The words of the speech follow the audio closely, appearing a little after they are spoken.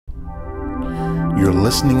You're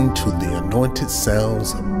listening to the anointed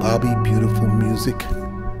sounds of Bobby Beautiful Music.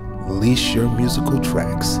 Release your musical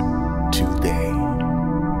tracks today.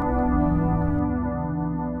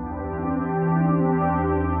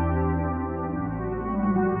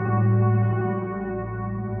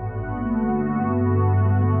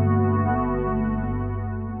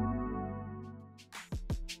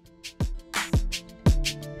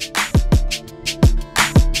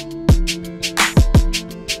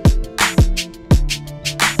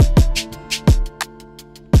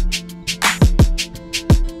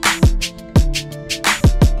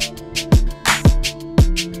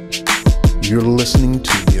 You're listening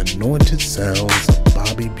to the anointed sounds of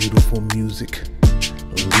Bobby Beautiful Music.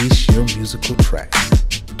 Release your musical tracks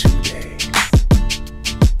today.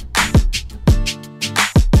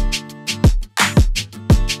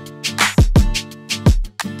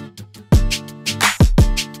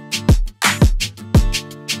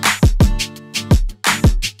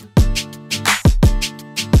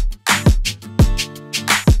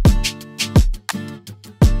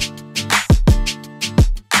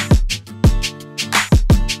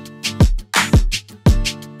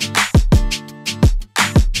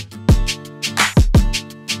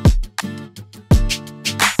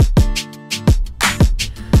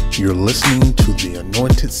 You're listening to the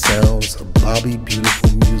anointed sounds of Bobby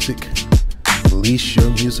Beautiful Music. Release your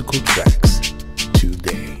musical tracks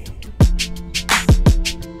today.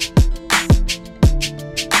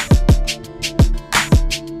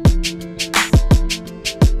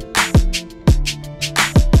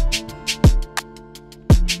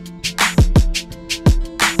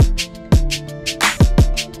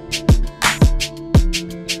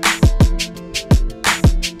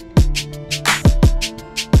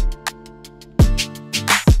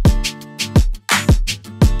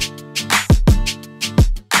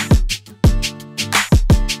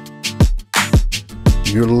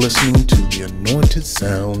 You're listening to the anointed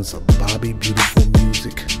sounds of Bobby Beautiful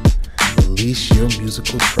Music. Release your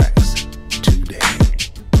musical tracks today.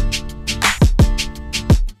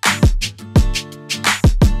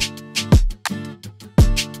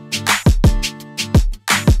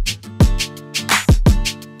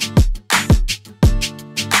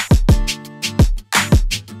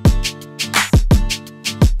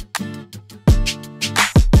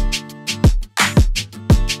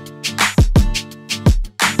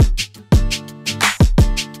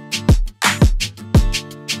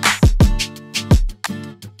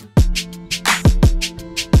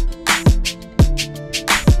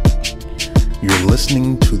 You're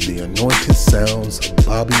listening to the anointed sounds of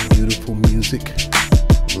Bobby Beautiful Music.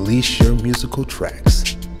 Release your musical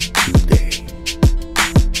tracks today.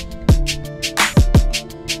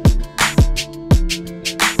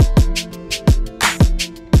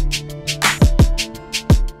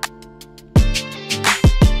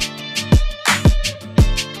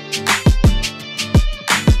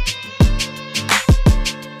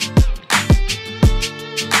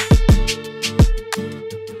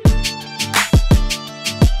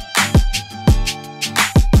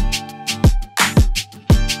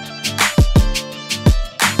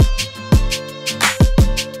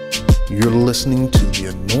 You're listening to the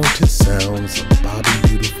anointed sounds of Bobby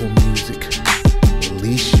Beautiful Music.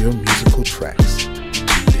 Release your musical tracks